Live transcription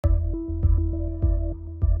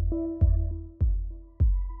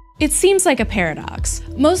It seems like a paradox.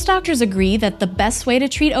 Most doctors agree that the best way to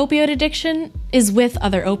treat opioid addiction is with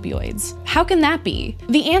other opioids. How can that be?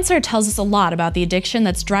 The answer tells us a lot about the addiction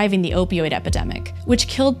that's driving the opioid epidemic, which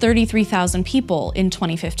killed 33,000 people in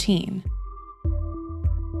 2015.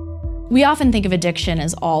 We often think of addiction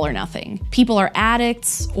as all or nothing. People are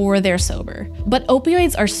addicts or they're sober. But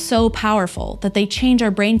opioids are so powerful that they change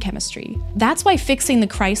our brain chemistry. That's why fixing the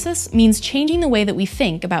crisis means changing the way that we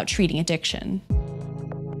think about treating addiction.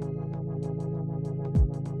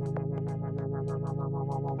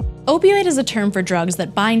 Opioid is a term for drugs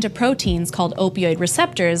that bind to proteins called opioid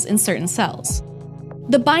receptors in certain cells.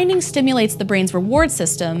 The binding stimulates the brain's reward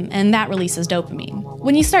system, and that releases dopamine.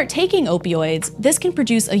 When you start taking opioids, this can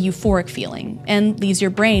produce a euphoric feeling and leaves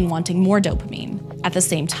your brain wanting more dopamine. At the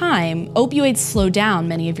same time, opioids slow down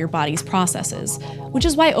many of your body's processes, which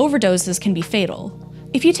is why overdoses can be fatal.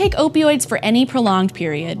 If you take opioids for any prolonged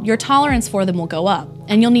period, your tolerance for them will go up,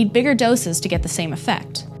 and you'll need bigger doses to get the same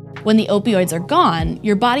effect. When the opioids are gone,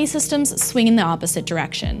 your body systems swing in the opposite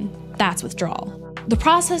direction. That's withdrawal. The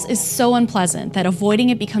process is so unpleasant that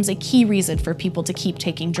avoiding it becomes a key reason for people to keep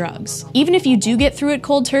taking drugs. Even if you do get through it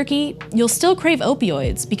cold turkey, you'll still crave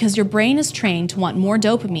opioids because your brain is trained to want more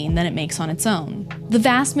dopamine than it makes on its own. The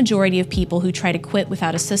vast majority of people who try to quit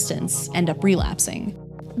without assistance end up relapsing.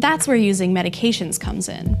 That's where using medications comes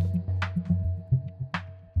in.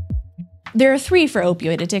 There are 3 for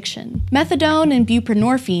opioid addiction. Methadone and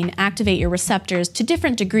buprenorphine activate your receptors to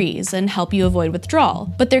different degrees and help you avoid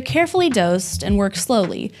withdrawal, but they're carefully dosed and work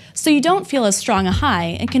slowly, so you don't feel as strong a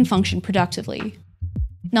high and can function productively.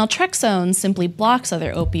 Naltrexone simply blocks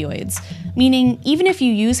other opioids, meaning even if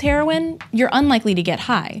you use heroin, you're unlikely to get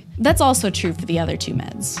high. That's also true for the other 2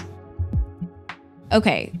 meds.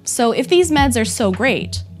 Okay, so if these meds are so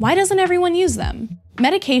great, why doesn't everyone use them?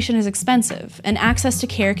 Medication is expensive, and access to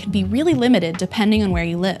care can be really limited depending on where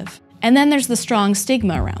you live. And then there's the strong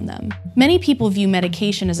stigma around them. Many people view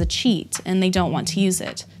medication as a cheat, and they don't want to use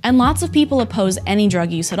it. And lots of people oppose any drug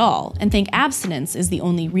use at all, and think abstinence is the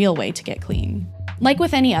only real way to get clean. Like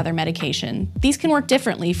with any other medication, these can work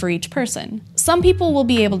differently for each person. Some people will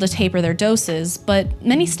be able to taper their doses, but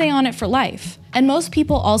many stay on it for life. And most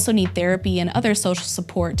people also need therapy and other social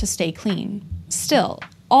support to stay clean. Still,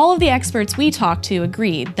 all of the experts we talked to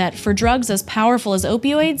agreed that for drugs as powerful as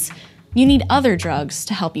opioids, you need other drugs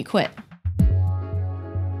to help you quit.